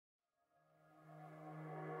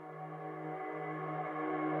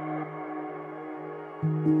Camille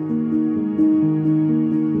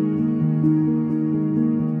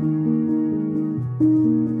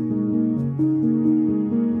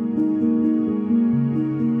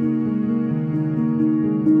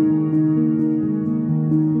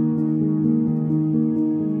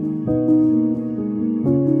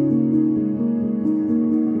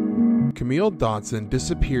Dotson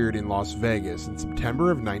disappeared in Las Vegas in September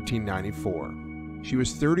of 1994. She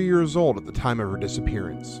was 30 years old at the time of her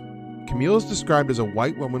disappearance. Camille is described as a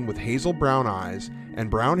white woman with hazel brown eyes and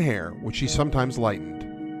brown hair, which she sometimes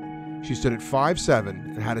lightened. She stood at 5'7"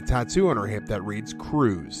 and had a tattoo on her hip that reads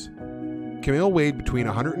Cruz. Camille weighed between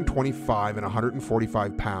 125 and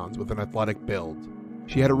 145 pounds with an athletic build.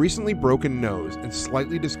 She had a recently broken nose and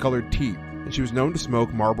slightly discolored teeth, and she was known to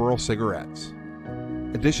smoke Marlboro cigarettes.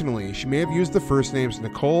 Additionally, she may have used the first names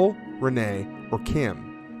Nicole, Renee, or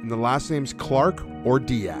Kim, and the last names Clarke or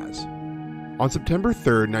Diaz. On September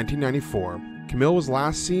 3, 1994, Camille was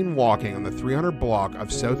last seen walking on the 300 block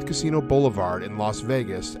of South Casino Blvd in Las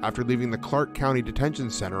Vegas after leaving the Clark County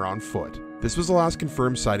Detention Center on foot. This was the last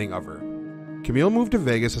confirmed sighting of her. Camille moved to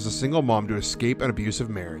Vegas as a single mom to escape an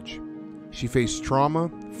abusive marriage. She faced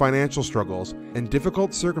trauma, financial struggles, and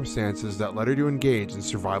difficult circumstances that led her to engage in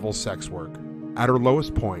survival sex work. At her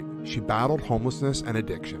lowest point, she battled homelessness and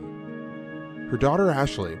addiction. Her daughter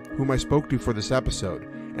Ashley, whom I spoke to for this episode,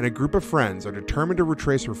 and a group of friends are determined to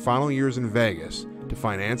retrace her final years in Vegas to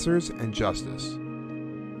find answers and justice.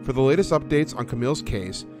 For the latest updates on Camille's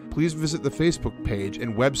case, please visit the Facebook page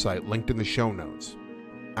and website linked in the show notes.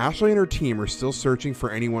 Ashley and her team are still searching for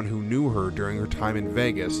anyone who knew her during her time in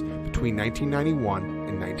Vegas between 1991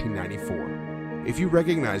 and 1994. If you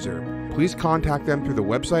recognize her, please contact them through the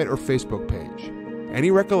website or Facebook page.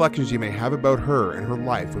 Any recollections you may have about her and her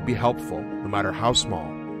life would be helpful, no matter how small.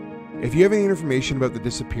 If you have any information about the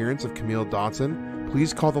disappearance of Camille Dotson,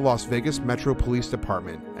 please call the Las Vegas Metro Police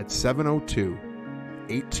Department at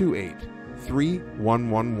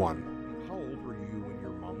 702-828-3111. How old were you when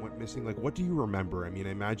your mom went missing? Like, what do you remember? I mean, I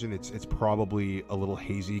imagine it's probably a little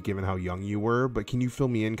hazy given how young you were, but can you fill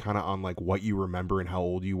me in kind of on like what you remember and how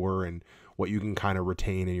old you were and what you can kind of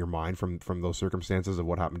retain in your mind from those circumstances of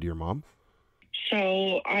what happened to your mom?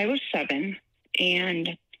 So I was 7,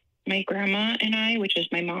 and my grandma and I, which is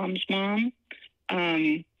my mom's mom,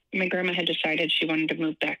 my grandma had decided she wanted to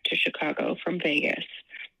move back to Chicago from Vegas.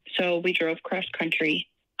 So we drove cross country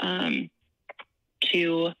to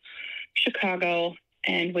Chicago,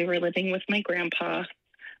 and we were living with my grandpa,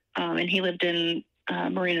 and he lived in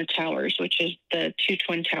Marina Towers, which is the 2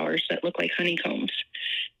 twin towers that look like honeycombs.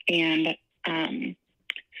 And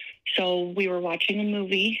so we were watching a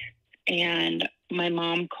movie, and my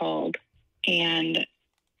mom called, and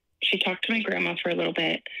she talked to my grandma for a little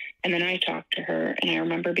bit, and then I talked to her, and I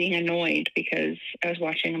remember being annoyed because I was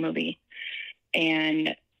watching a movie,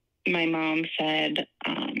 and my mom said,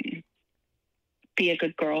 be a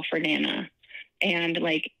good girl for Nana. And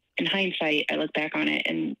like, in hindsight, I look back on it,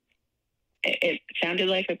 and it sounded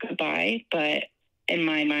like a goodbye, but in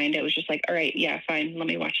my mind, it was just like, all right, yeah, fine, let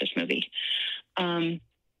me watch this movie. And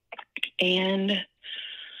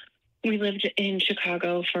we lived in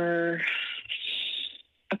Chicago for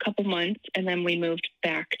a couple months, and then we moved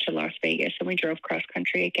back to Las Vegas, and we drove cross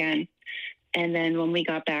country again. And then when we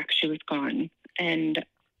got back, she was gone. And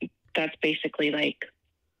that's basically like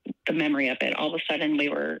the memory of it. All of a sudden we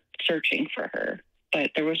were searching for her,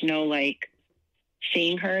 but there was no like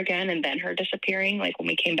seeing her again and then her disappearing. Like when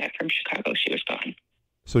we came back from Chicago, she was gone.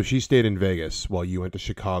 So she stayed in Vegas while you went to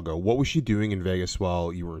Chicago. What was she doing in Vegas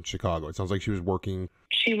while you were in Chicago? It sounds like she was working.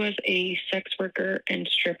 She was a sex worker and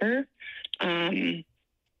stripper. I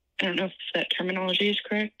don't know if that terminology is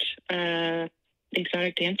correct.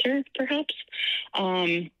 Exotic dancer, perhaps.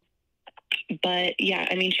 But yeah,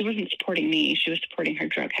 I mean, she wasn't supporting me. She was supporting her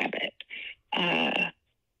drug habit.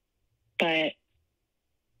 But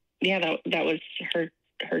yeah, that was her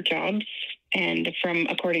jobs. And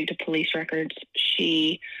according to police records,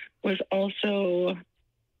 she was also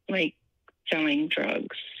like selling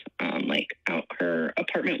drugs, like out her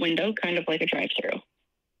apartment window, kind of like a drive-through.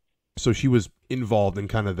 So she was involved in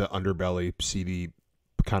kind of the underbelly, seedy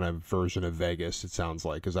kind of version of Vegas, it sounds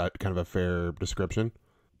like. Is that kind of a fair description?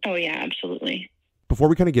 Oh, yeah, absolutely. Before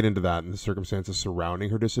we kind of get into that and the circumstances surrounding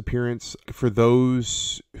her disappearance, for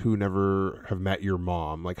those who never have met your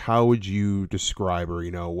mom, like how would you describe her,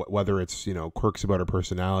 you know, whether it's, you know, quirks about her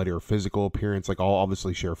personality or physical appearance? Like I'll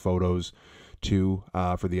obviously share photos too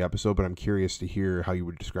for the episode, but I'm curious to hear how you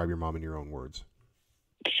would describe your mom in your own words.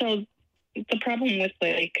 So the problem with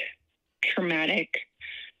like traumatic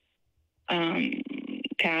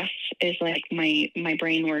past is like my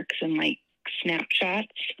brain works in like snapshots,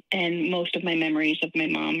 and most of my memories of my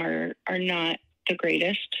mom are not the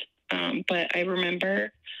greatest. But I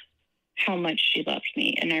remember how much she loved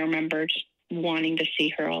me, and I remember just wanting to see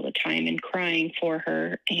her all the time and crying for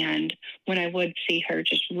her. And when I would see her,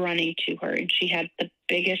 just running to her, and she had the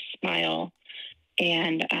biggest smile,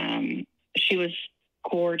 and she was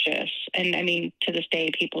gorgeous. And I mean, to this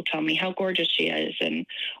day, people tell me how gorgeous she is, and,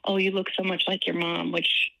 oh, you look so much like your mom,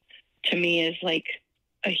 which to me is like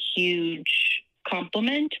a huge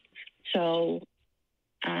compliment. So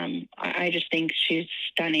I just think she's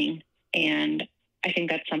stunning. And I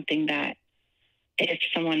think that's something that if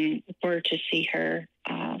someone were to see her,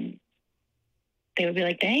 they would be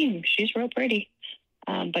like, dang, she's real pretty.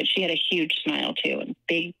 But she had a huge smile too, and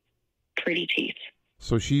big, pretty teeth.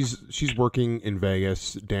 So she's working in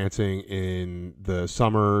Vegas, dancing in the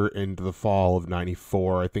summer into the fall of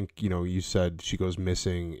 94. I think, you said she goes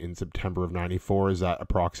missing in September of 94. Is that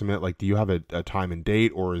approximate? Like, do you have a time and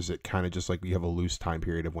date, or is it kind of just like you have a loose time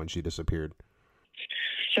period of when she disappeared?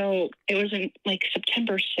 So it was in like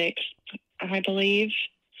September 6th, I believe,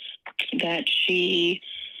 that she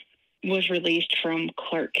was released from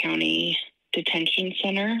Clark County Detention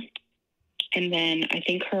Center. And then I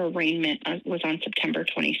think her arraignment was on September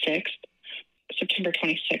 26th. September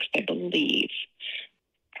 26th, I believe.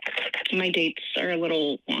 My dates are a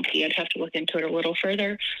little wonky. I'd have to look into it a little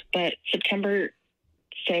further. But September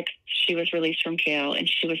 6th, she was released from jail, and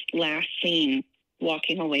she was last seen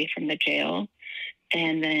walking away from the jail.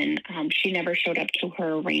 And then she never showed up to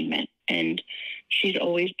her arraignment. And she's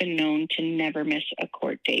always been known to never miss a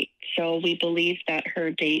court date. So we believe that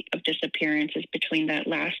her date of disappearance is between that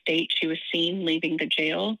last date she was seen leaving the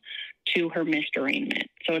jail to her missed arraignment.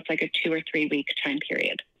 So it's like a 2 or 3 week time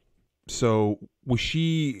period. So was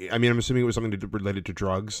she, I'm assuming it was something related to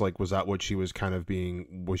drugs. Like, was that what she was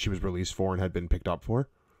what she was released for and had been picked up for?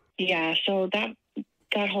 Yeah. So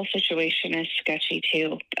that whole situation is sketchy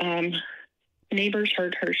too. Neighbors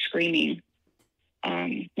heard her screaming.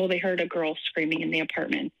 They heard a girl screaming in the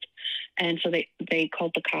apartment. And so they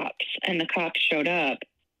called the cops, and the cops showed up,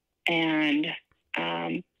 and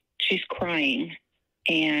she's crying,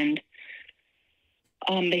 and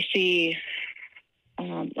they see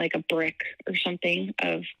like a brick or something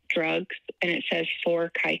of drugs, and it says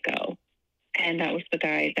for Keiko. And that was the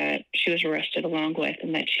guy that she was arrested along with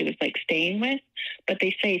and that she was like staying with. But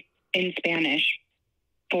they say in Spanish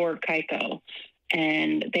for Keiko,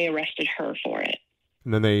 and they arrested her for it.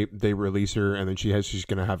 And then they release her, and then she's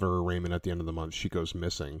going to have her arraignment at the end of the month. She goes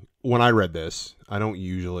missing. When I read this, I don't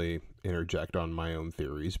usually interject on my own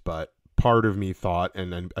theories, but part of me thought,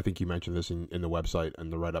 and then I think you mentioned this in the website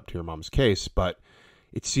and the write-up to your mom's case, but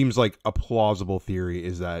it seems like a plausible theory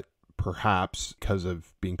is that perhaps because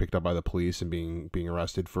of being picked up by the police and being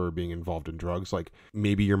arrested for being involved in drugs, like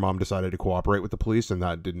maybe your mom decided to cooperate with the police and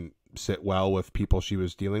that didn't sit well with people she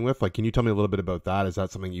was dealing with. Like, can you tell me a little bit about that? Is that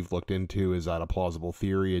something you've looked into? Is that a plausible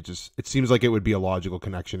theory? It seems like it would be a logical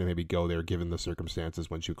connection to maybe go there given the circumstances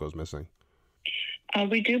when she goes missing.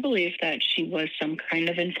 We do believe that she was some kind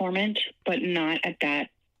of informant, but not at that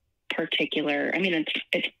particular. I mean,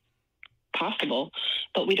 it's possible,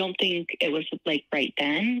 but we don't think it was like right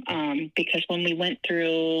then, because when we went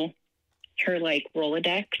through her like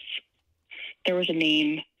Rolodex, there was a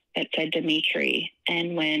name that said Dimitri,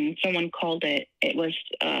 and when someone called it, it was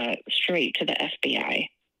straight to the FBI.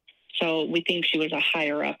 So we think she was a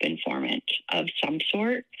higher up informant of some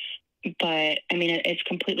sort. But I mean, it's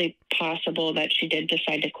completely possible that she did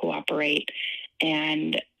decide to cooperate.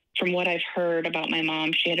 And from what I've heard about my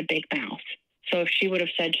mom, she had a big mouth. So if she would have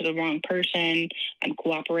said to the wrong person, I'm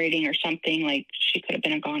cooperating or something, like she could have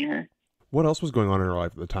been a goner. What else was going on in her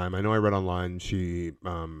life at the time? I know I read online she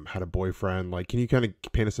had a boyfriend. Like, can you kind of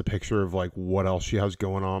paint us a picture of like what else she has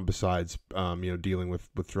going on besides dealing with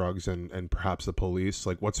drugs and perhaps the police?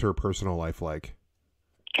 Like, what's her personal life like?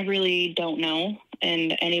 I really don't know,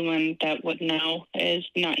 and anyone that would know is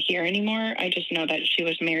not here anymore. I just know that she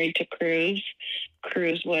was married to Cruz.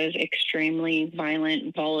 Cruz was extremely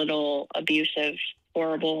violent, volatile, abusive,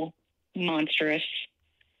 horrible, monstrous.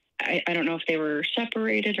 I don't know if they were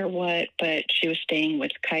separated or what, but she was staying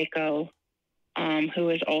with Keiko, who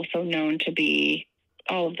is also known to be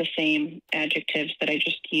all of the same adjectives that I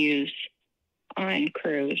just used on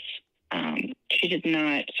Cruz. She did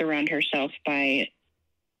not surround herself by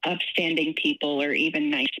upstanding people or even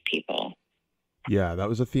nice people. Yeah, that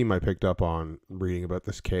was a theme I picked up on reading about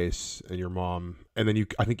this case and your mom. And then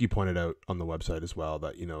I think you pointed out on the website as well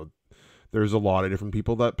that, there's a lot of different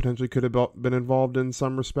people that potentially could have been involved in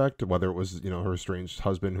some respect, whether it was, her estranged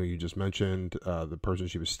husband, who you just mentioned, the person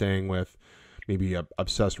she was staying with. maybe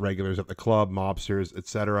obsessed regulars at the club, mobsters,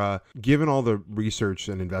 etc. Given all the research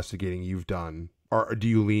and investigating you've done, do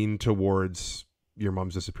you lean towards your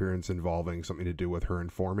mom's disappearance involving something to do with her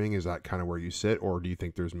informing? Is that kind of where you sit, or do you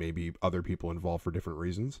think there's maybe other people involved for different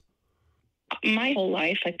reasons? My whole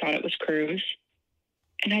life, I thought it was Cruz.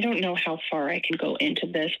 And I don't know how far I can go into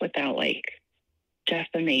this without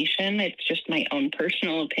defamation. It's just my own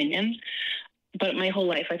personal opinion. But my whole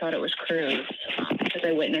life, I thought it was Cruz because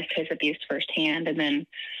I witnessed his abuse firsthand. And then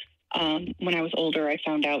when I was older, I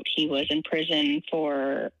found out he was in prison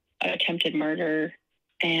for attempted murder.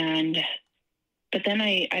 But then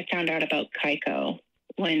I found out about Keiko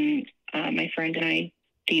when my friend and I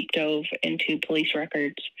deep dove into police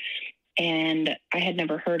records. And I had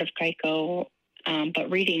never heard of Keiko, but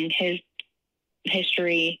reading his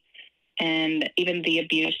history and even the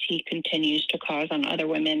abuse he continues to cause on other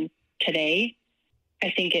women today,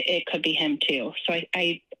 I think it could be him too. So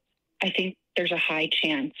I think there's a high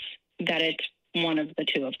chance that it's one of the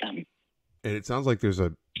two of them. And it sounds like there's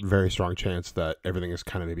a very strong chance that everything is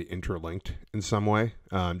kind of maybe interlinked in some way,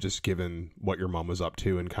 just given what your mom was up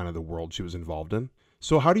to and kind of the world she was involved in.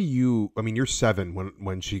 So how do you, I mean, you're 7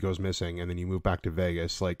 when she goes missing and then you move back to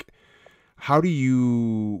Vegas. How do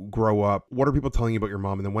you grow up? What are people telling you about your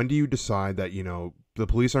mom? And then when do you decide that, the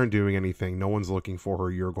police aren't doing anything, no one's looking for her,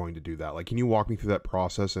 you're going to do that? Can you walk me through that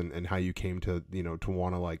process and how you came to, to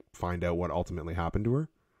want to find out what ultimately happened to her?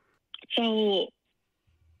 So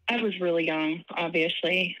I was really young,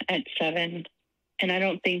 obviously, at 7. And I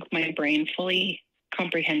don't think my brain fully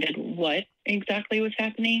comprehended what exactly was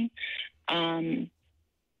happening.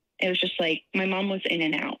 It was just my mom was in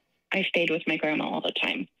and out. I stayed with my grandma all the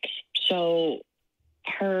time. So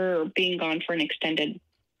her being gone for an extended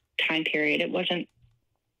time period, it wasn't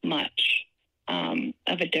much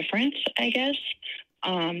of a difference, I guess.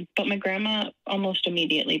 But my grandma almost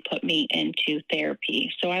immediately put me into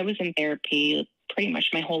therapy. So I was in therapy pretty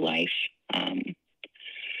much my whole life.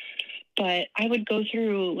 But I would go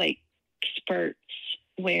through spurts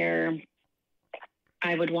where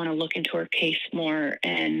I would want to look into her case more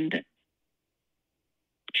and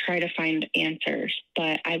try to find answers,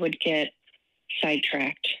 but I would get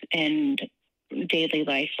sidetracked and daily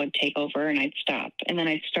life would take over and I'd stop. And then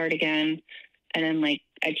I'd start again. And then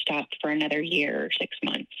I'd stop for another year or 6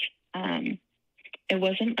 months. It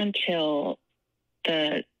wasn't until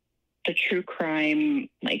the true crime,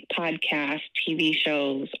 podcast, TV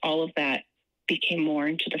shows, all of that became more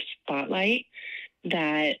into the spotlight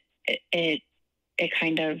that it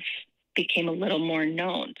kind of became a little more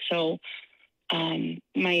known. So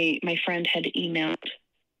my friend had emailed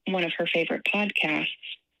one of her favorite podcasts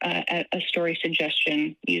a story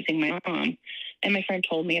suggestion using my mom. And my friend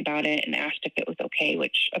told me about it and asked if it was okay,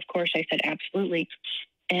 which of course I said absolutely.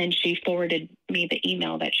 And she forwarded me the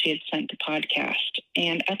email that she had sent the podcast.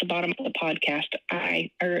 And at the bottom of the podcast,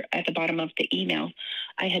 at the bottom of the email,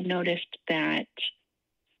 I had noticed that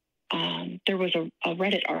there was a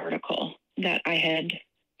Reddit article that I had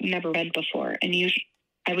never read before. And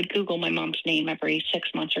I would Google my mom's name every 6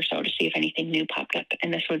 months or so to see if anything new popped up.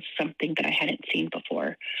 And this was something that I hadn't seen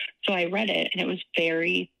before. So I read it and it was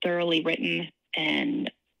very thoroughly written and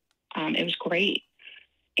it was great.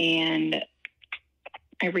 And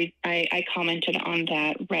I commented on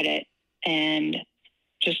that Reddit and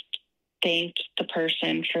just thanked the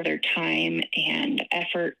person for their time and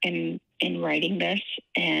effort in writing this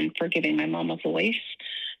and for giving my mom a voice.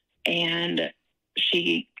 And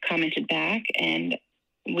she commented back and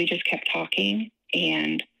we just kept talking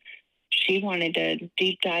and she wanted to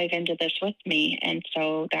deep dive into this with me. And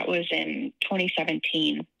so that was in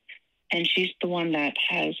 2017. And she's the one that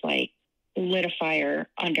has lit a fire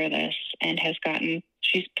under this and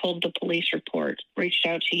she's pulled the police report, reached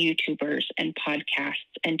out to YouTubers and podcasts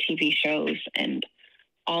and TV shows and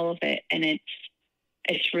all of it. And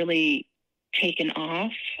it's really taken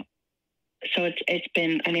off. So it's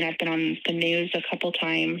been, I've been on the news a couple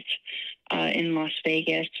times in Las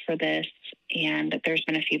Vegas for this, and there's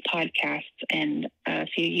been a few podcasts and a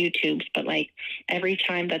few YouTubes, but every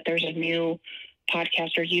time that there's a new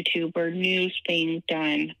podcast or YouTube or news thing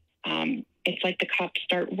done, it's the cops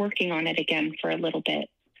start working on it again for a little bit.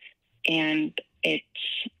 And it's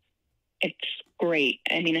great.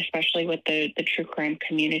 Especially with the true crime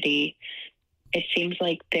community, it seems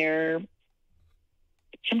like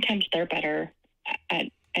sometimes they're better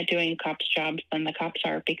at doing cops' jobs than the cops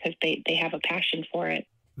are because they have a passion for it.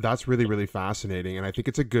 That's really, really fascinating. And I think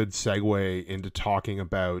it's a good segue into talking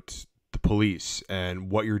about the police and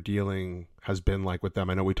what your dealing has been like with them.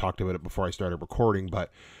 I know we talked about it before I started recording, but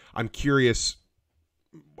I'm curious,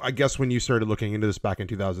 I guess when you started looking into this back in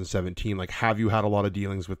 2017, like, have you had a lot of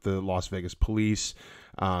dealings with the Las Vegas police?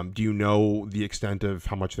 Do you know the extent of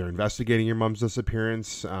how much they're investigating your mom's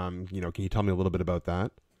disappearance? Can you tell me a little bit about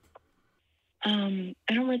that? I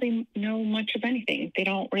don't really know much of anything. They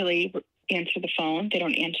don't really answer the phone. They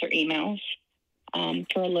don't answer emails.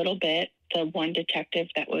 For a little bit, the one detective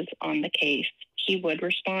that was on the case, he would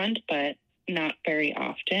respond, but not very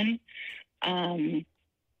often.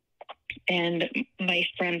 And my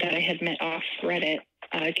friend that I had met off Reddit,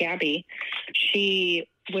 Gabby, she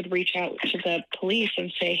would reach out to the police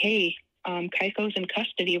and say, hey, Kaiko's in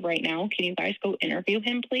custody right now. Can you guys go interview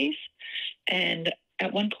him, please? And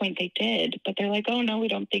at one point they did, but they're like, oh, no, we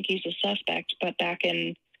don't think he's a suspect. But back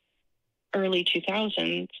in early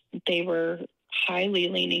 2000s, they were highly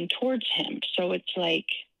leaning towards him. So it's like,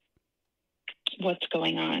 what's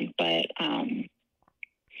going on? But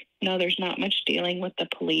no, there's not much dealing with the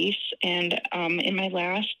police. And in my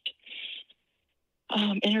last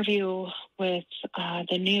interview with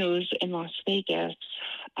the news in Las Vegas,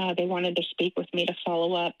 they wanted to speak with me to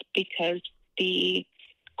follow up because the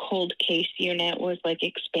cold case unit was like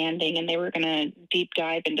expanding, and they were going to deep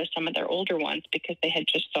dive into some of their older ones because they had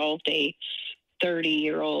just solved a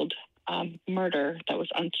 30-year-old murder that was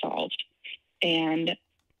unsolved. And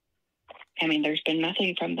I mean, there's been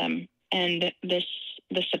nothing from them. And this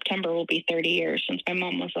September will be 30 years since my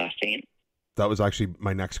mom was last seen. That was actually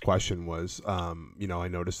my next question was, I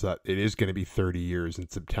noticed that it is going to be 30 years in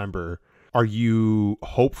September. Are you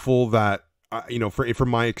hopeful that, from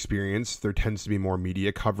my experience, there tends to be more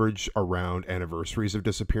media coverage around anniversaries of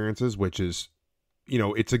disappearances, which is,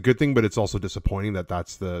 it's a good thing, but it's also disappointing that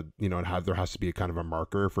that's there has to be a kind of a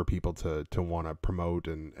marker for people to want to promote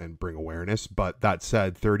and bring awareness. But that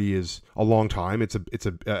said, 30 is a long time. I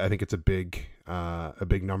think it's a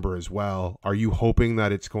big number as well. Are you hoping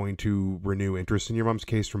that it's going to renew interest in your mom's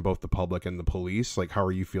case from both the public and the police? Like, how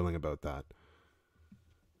are you feeling about that?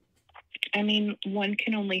 I mean, one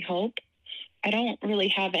can only hope. I don't really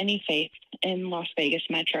have any faith in Las Vegas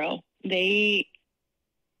Metro.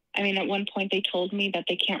 At one point they told me that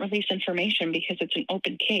they can't release information because it's an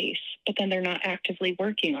open case, but then they're not actively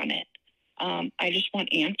working on it. I just want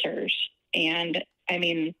answers. And I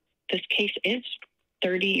mean, this case is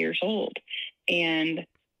 30 years old, and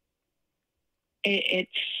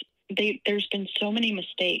there's been so many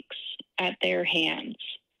mistakes at their hands.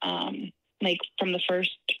 Like from the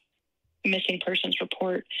first missing persons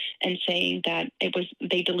report and saying that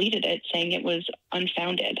they deleted it, saying it was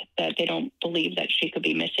unfounded, that they don't believe that she could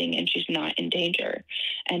be missing and she's not in danger.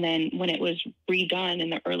 And then when it was redone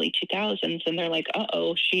in the early 2000s and they're like,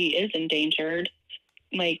 uh-oh, she is endangered,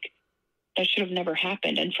 like that should have never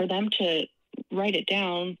happened. And for them to write it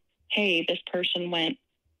down, hey, this person went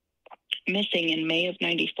missing in May of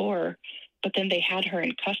 94, but then they had her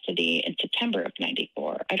in custody in September of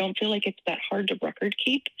 94. I don't feel like it's that hard to record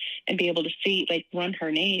keep and be able to see, like, run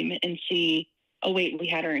her name and see, oh, wait, we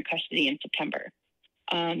had her in custody in September.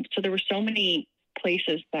 So there were so many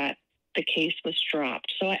places that the case was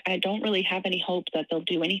dropped. So I don't really have any hope that they'll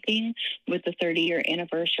do anything with the 30-year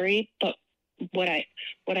anniversary. But what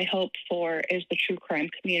I hope for is the true crime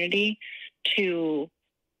community to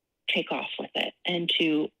take off with it, and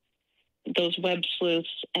to those web sleuths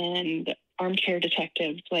and armchair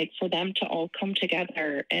detectives, like for them to all come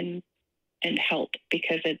together and help,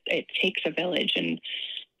 because it takes a village,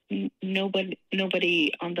 and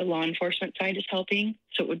nobody on the law enforcement side is helping.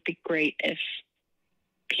 So it would be great if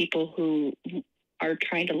people who are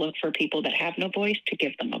trying to look for people that have no voice, to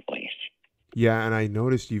give them a voice. Yeah, and I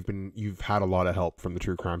noticed you've had a lot of help from the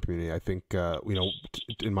true crime community. I think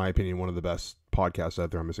in my opinion, one of the best podcasts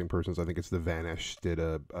out there on missing persons, I think it's The Vanish, did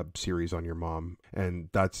a series on your mom, and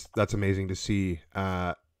that's amazing to see.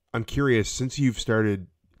 I'm curious, since you've started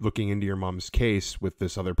looking into your mom's case with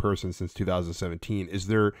this other person since 2017, is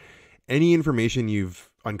there any information you've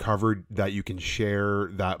uncovered that you can share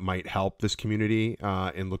that might help this community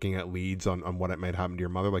in looking at leads on what it might happen to your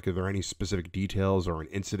mother? Like, are there any specific details or an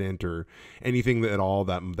incident or anything at all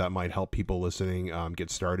that might help people listening get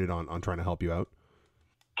started on trying to help you out?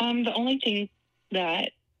 The only thing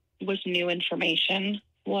that was new information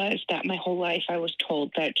was that my whole life I was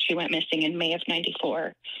told that she went missing in May of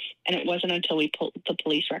 94. And it wasn't until we pulled the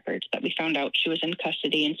police records that we found out she was in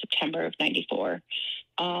custody in September of 94.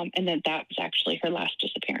 And then that was actually her last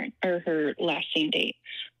disappearance, or her last seen date.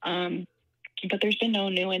 But there's been no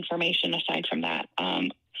new information aside from that.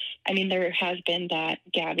 There has been that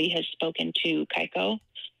Gabby has spoken to Kaiko,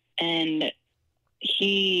 and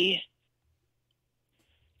he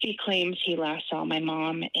claims he last saw my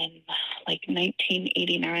mom in like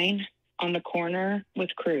 1989 on the corner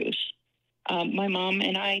with Cruz. My mom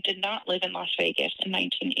and I did not live in Las Vegas in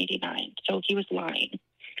 1989, so he was lying.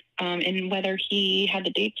 And whether he had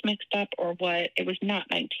the dates mixed up or what, it was not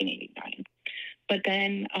 1989. But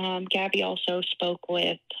then Gabby also spoke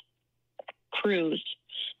with Cruz,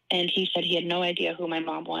 and he said he had no idea who my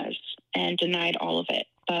mom was and denied all of it.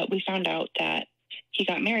 But we found out that he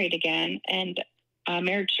got married again, and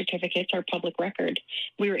marriage certificates are public record.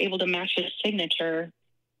 We were able to match his signature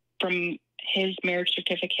from his marriage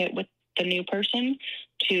certificate with the new person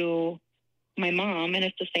to my mom, and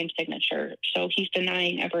it's the same signature. So he's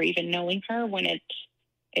denying ever even knowing her when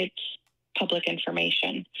it's public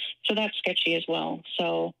information. So that's sketchy as well.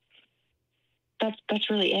 So that's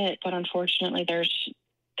really it. But unfortunately, there's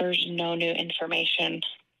no new information.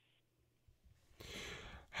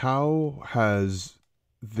 How has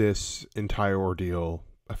this entire ordeal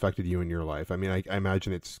affected you in your life? I mean, I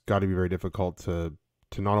imagine it's got to be very difficult to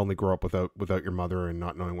not only grow up without your mother and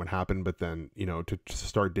not knowing what happened, but then, to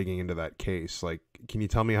start digging into that case. Like, can you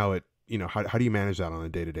tell me how it, how do you manage that on a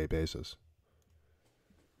day-to-day basis?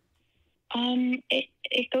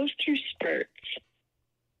 It goes through spurts.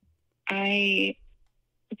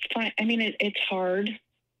 It's fine. I mean, it's hard.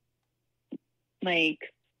 Like,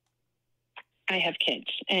 I have kids,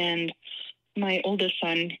 and my oldest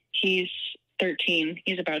son, he's 13.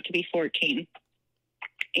 He's about to be 14.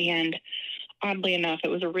 And oddly enough, it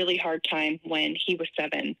was a really hard time when he was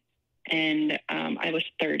 7 and I was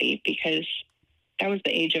 30, because that was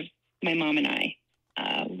the age of my mom and I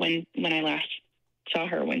when I last saw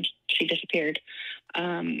her, when she disappeared.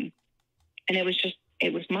 And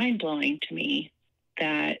it was mind-blowing to me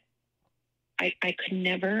that I could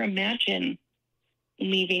never imagine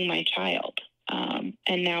leaving my child.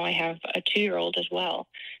 And now I have a 2-year-old as well.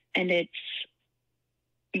 And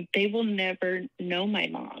they will never know my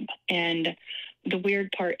mom. And the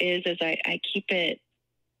weird part is I keep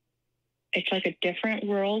it's like a different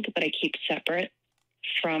world, but I keep separate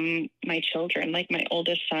from my children. Like, my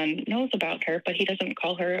oldest son knows about her, but he doesn't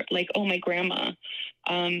call her like, oh, my grandma.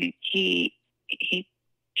 He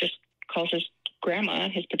just calls his grandma,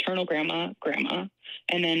 his paternal grandma.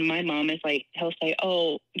 And then my mom is like, he'll say,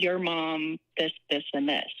 oh, your mom, this, and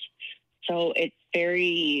this. So it's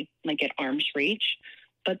very like at arm's reach.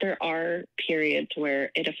 But there are periods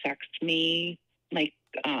where it affects me, like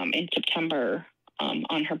in September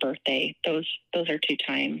on her birthday. Those are 2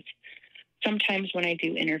 times. Sometimes when I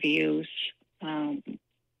do interviews,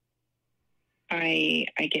 I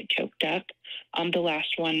get choked up. The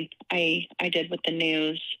last one I did with the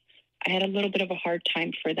news, I had a little bit of a hard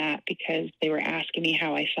time for that, because they were asking me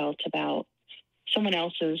how I felt about someone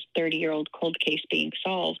else's 30-year-old cold case being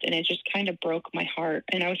solved. And it just kind of broke my heart.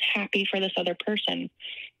 And I was happy for this other person,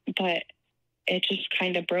 but it just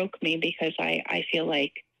kind of broke me, because I feel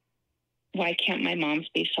like, why can't my mom's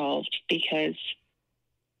be solved? Because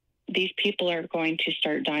these people are going to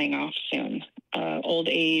start dying off soon. Old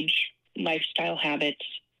age, lifestyle habits,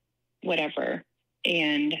 whatever.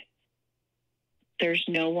 And there's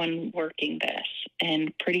no one working this.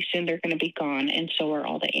 And pretty soon they're going to be gone. And so are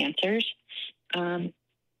all the answers.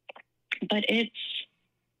 But it's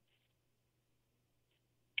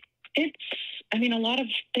a lot of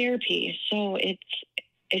therapy. So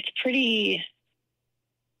it's pretty,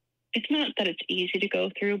 it's not that it's easy to go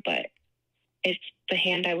through, but it's the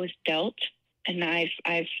hand I was dealt. And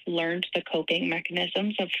I've learned the coping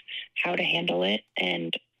mechanisms of how to handle it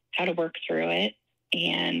and how to work through it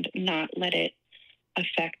and not let it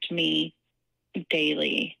affect me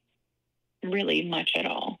daily, really much at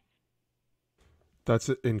all. That's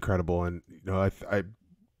incredible. And, I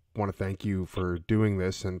want to thank you for doing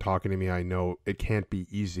this and talking to me. I know it can't be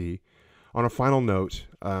easy. On a final note,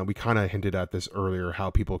 we kind of hinted at this earlier,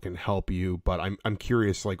 how people can help you, but I'm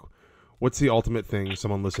curious, like, what's the ultimate thing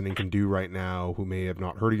someone listening can do right now who may have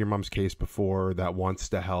not heard of your mom's case before, that wants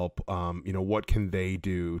to help? What can they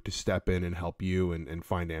do to step in and help you and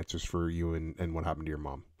find answers for you and what happened to your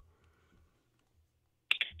mom?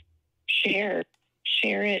 Share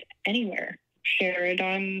it anywhere. Share it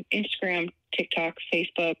on Instagram, TikTok,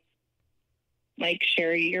 Facebook. Like,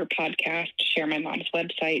 share your podcast, share my mom's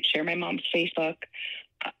website, share my mom's Facebook,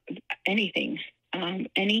 anything.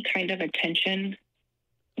 Any kind of attention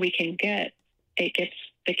we can get, it gets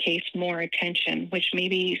the case more attention, which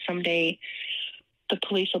maybe someday the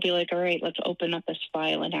police will be like, all right, let's open up this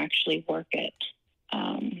file and actually work it,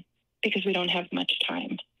 because we don't have much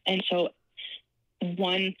time. And so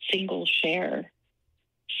one single share,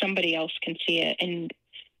 somebody else can see it, and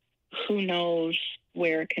who knows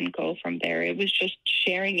where it can go from there. It was just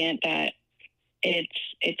sharing it that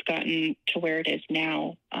it's gotten to where it is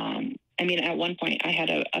now. I mean, at one point I had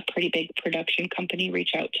a pretty big production company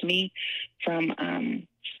reach out to me from a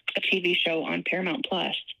TV show on Paramount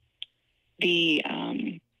Plus. The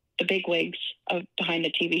bigwigs behind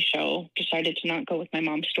the TV show decided to not go with my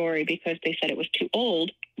mom's story because they said it was too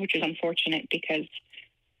old, which is unfortunate because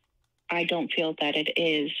I don't feel that it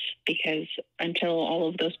is, because until all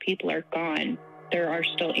of those people are gone, there are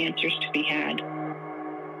still answers to be had.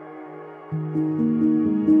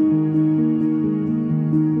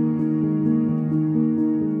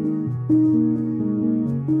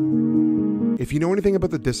 If you know anything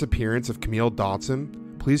about the disappearance of Camille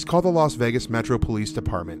Dotson, please call the Las Vegas Metro Police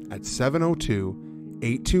Department at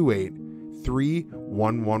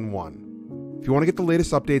 702-828-3111. If you want to get the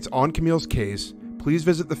latest updates on Camille's case, please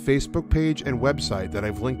visit the Facebook page and website that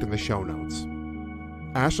I've linked in the show notes.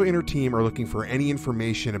 Ashley and her team are looking for any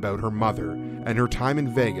information about her mother and her time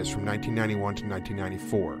in Vegas from 1991 to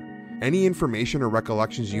 1994. Any information or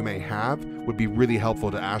recollections you may have would be really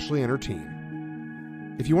helpful to Ashley and her team.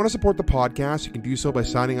 If you want to support the podcast, you can do so by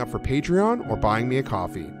signing up for Patreon or buying me a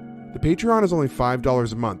coffee. The Patreon is only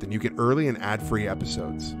 $5 a month and you get early and ad-free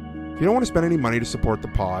episodes. If you don't want to spend any money to support the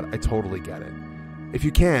pod, I totally get it. If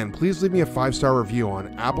you can, please leave me a 5-star review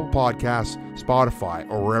on Apple Podcasts, Spotify,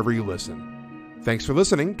 or wherever you listen. Thanks for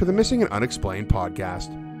listening to the Missing and Unexplained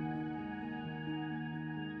podcast.